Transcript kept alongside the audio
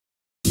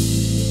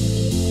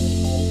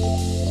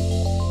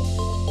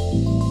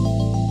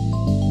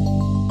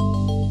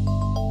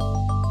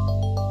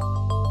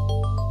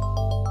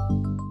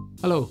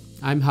Hello,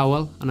 I'm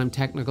Howell and I'm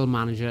Technical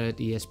Manager at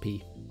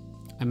ESP.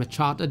 I'm a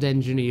Chartered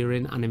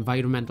Engineering and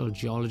Environmental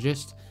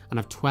Geologist and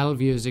have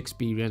 12 years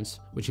experience,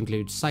 which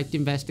includes site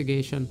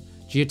investigation,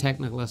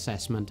 geotechnical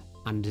assessment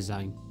and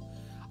design.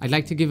 I'd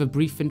like to give a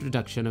brief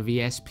introduction of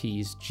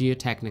ESP's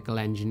geotechnical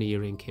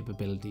engineering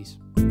capabilities.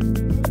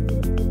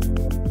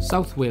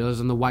 South Wales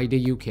and the wider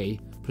UK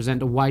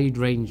present a wide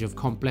range of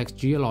complex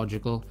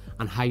geological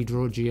and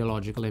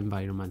hydrogeological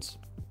environments.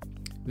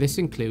 This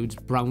includes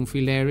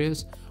brownfield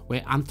areas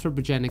where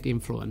anthropogenic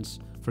influence,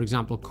 for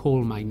example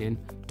coal mining,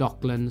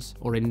 docklands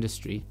or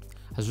industry,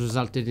 has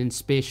resulted in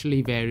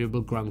spatially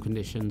variable ground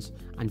conditions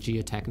and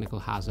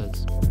geotechnical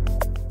hazards.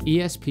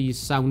 ESP's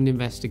sound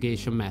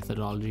investigation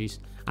methodologies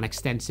and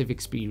extensive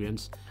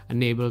experience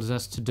enables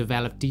us to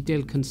develop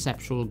detailed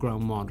conceptual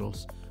ground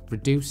models,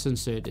 reduce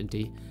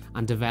uncertainty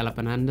and develop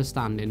an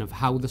understanding of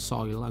how the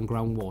soil and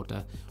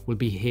groundwater will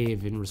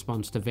behave in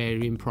response to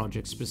varying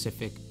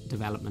project-specific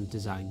development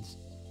designs.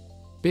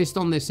 Based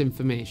on this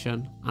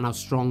information and our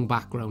strong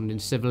background in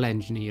civil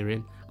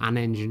engineering and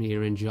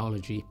engineering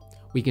geology,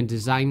 we can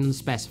design and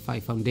specify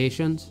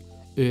foundations,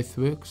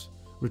 earthworks,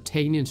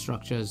 retaining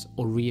structures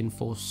or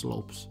reinforced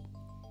slopes.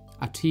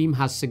 Our team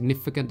has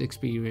significant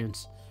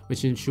experience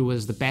which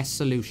ensures the best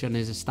solution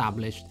is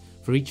established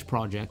for each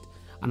project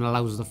and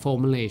allows the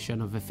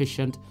formulation of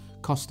efficient,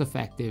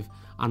 cost-effective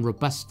and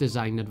robust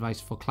design advice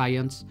for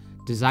clients,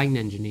 design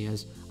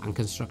engineers and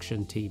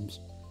construction teams.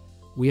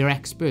 We are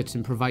experts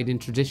in providing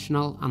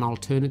traditional and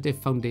alternative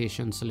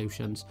foundation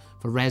solutions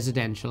for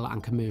residential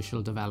and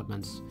commercial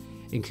developments,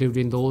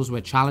 including those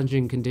where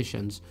challenging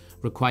conditions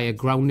require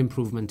ground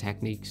improvement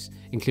techniques,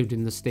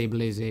 including the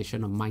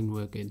stabilisation of mine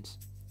workings.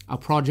 Our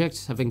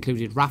projects have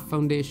included raft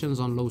foundations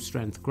on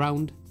low-strength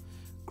ground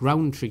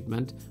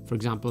treatment, for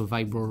example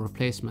vibro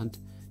replacement,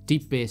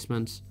 deep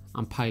basements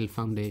and piled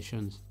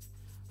foundations.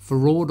 For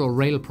road or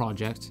rail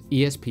projects,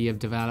 ESP have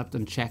developed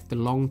and checked the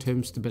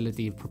long-term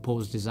stability of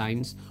proposed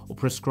designs or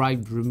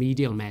prescribed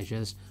remedial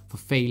measures for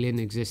failing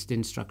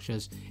existing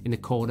structures in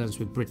accordance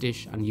with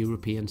British and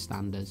European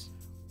standards.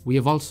 We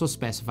have also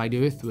specified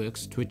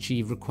earthworks to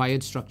achieve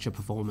required structure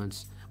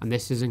performance, and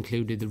this has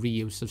included the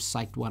reuse of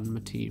Site 1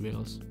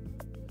 materials.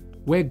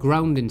 Where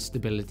ground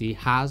instability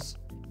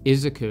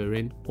is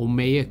occurring or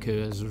may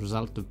occur as a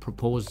result of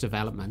proposed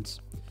developments,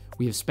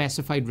 we have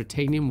specified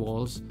retaining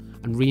walls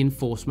and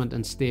reinforcement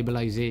and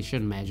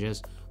stabilisation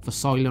measures for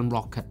soil and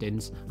rock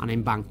cuttings and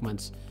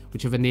embankments,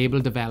 which have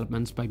enabled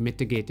developments by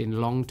mitigating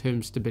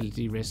long-term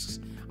stability risks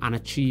and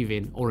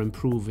achieving or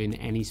improving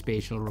any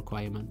spatial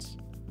requirements.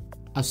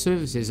 Our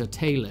services are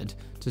tailored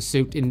to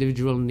suit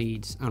individual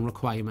needs and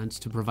requirements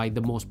to provide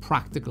the most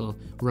practical,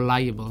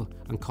 reliable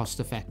and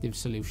cost-effective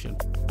solution.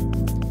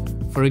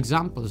 For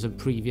examples of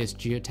previous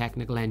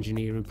geotechnical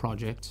engineering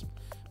projects,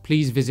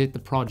 please visit the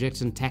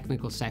projects and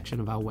technical section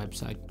of our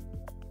website.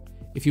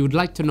 If you would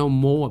like to know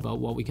more about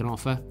what we can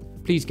offer,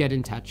 please get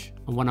in touch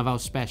and one of our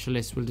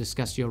specialists will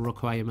discuss your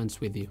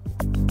requirements with you.